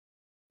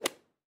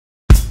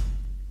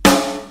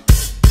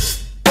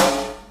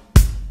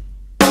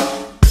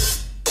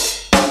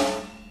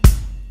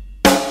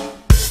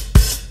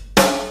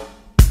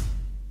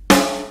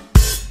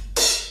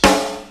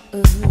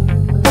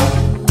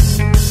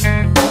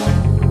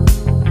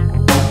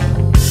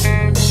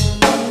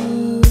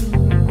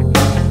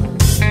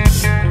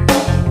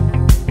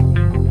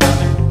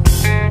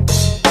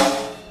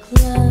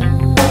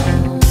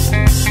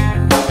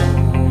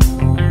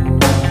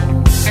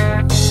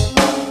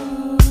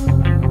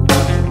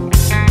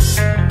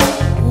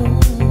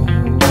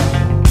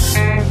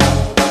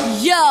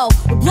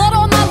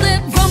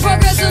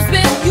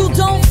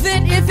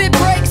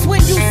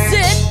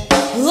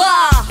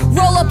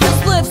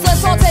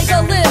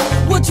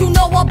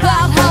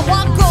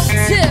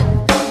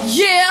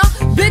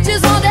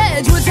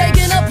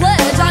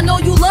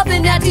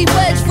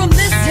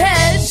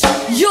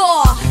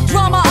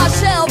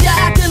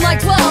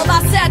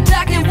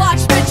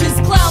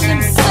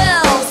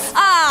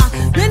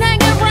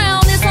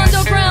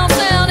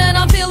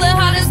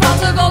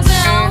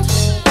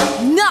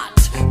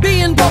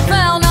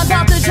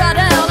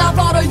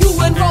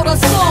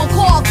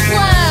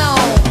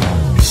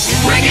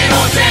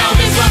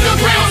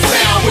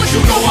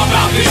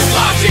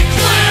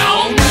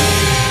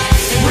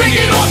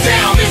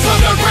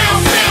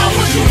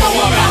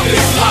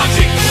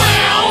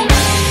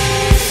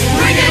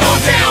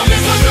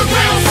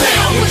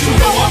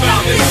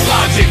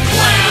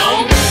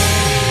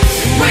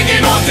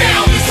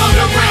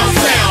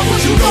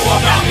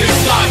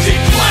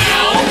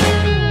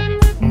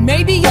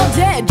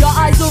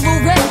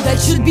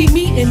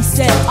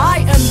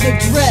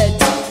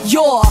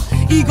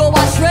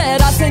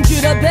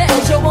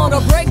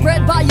Wanna break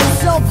bread by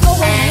yourself? Go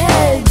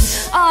ahead.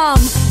 I'm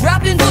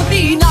rapping for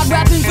me, not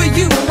rapping for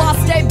you. I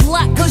stay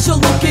black cause you're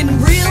looking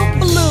real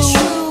blue.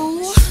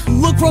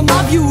 Look from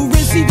my view,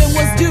 receiving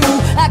what's due,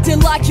 acting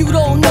like you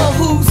don't know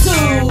who's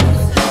who.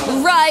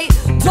 Right,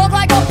 talk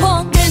like a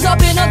punk, end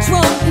up in a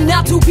trunk.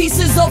 Now 2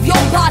 pieces of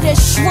your body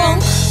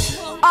shrunk.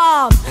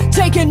 I'm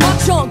taking my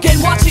chunk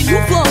and watching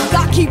you flunk.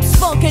 I keep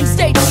spunk and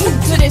stay true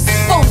to this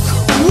funk.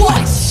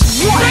 What?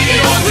 Bring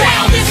it on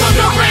down, this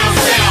underground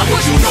sound.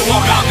 What you know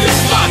about this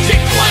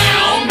Logic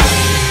clown?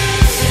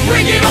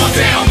 Bring it on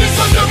down, this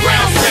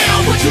underground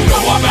sound. What you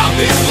know about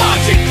this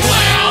Logic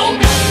clown?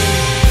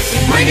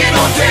 Bring it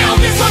on down,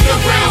 this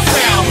underground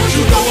sound. What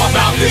you know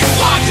about this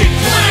Logic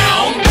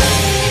clown?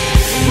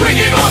 Bring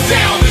it on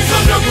down, this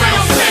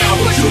underground sound.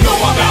 What you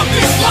know about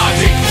this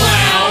Logic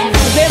clown?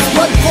 There's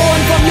blood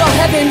pouring from your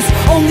heavens.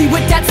 Only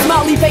with that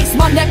smiley face,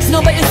 my next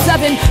number is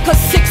 7. Cause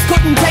 6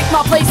 couldn't take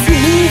my place. You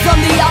move from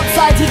the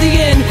outside to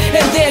the in,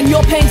 and then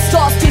your pain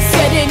starts to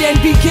set in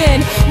and begin.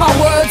 My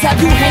words have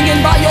you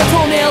hanging by your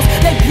toenails.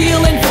 They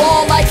peel and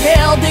fall like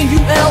hell. Then you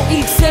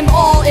eats them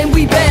all and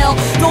we bail.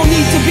 Don't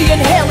need to be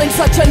inhaling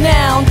such a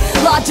noun.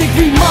 Logic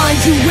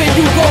reminds you when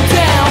you go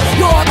down.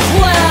 You're a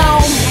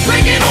clown.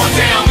 Bring it on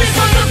down, this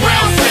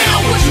underground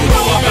sound. What you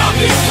know about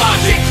this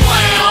Logic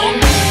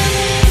clown?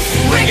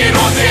 Bring it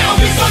on down,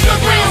 this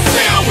underground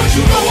sound. What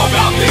you know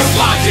about this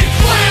Logic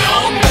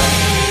clown?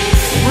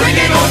 Bring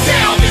it on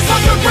down, this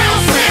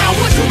underground sound.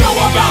 What you know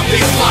about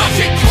this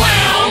Logic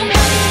clown?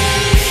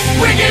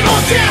 Bring it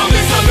on down,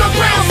 this underground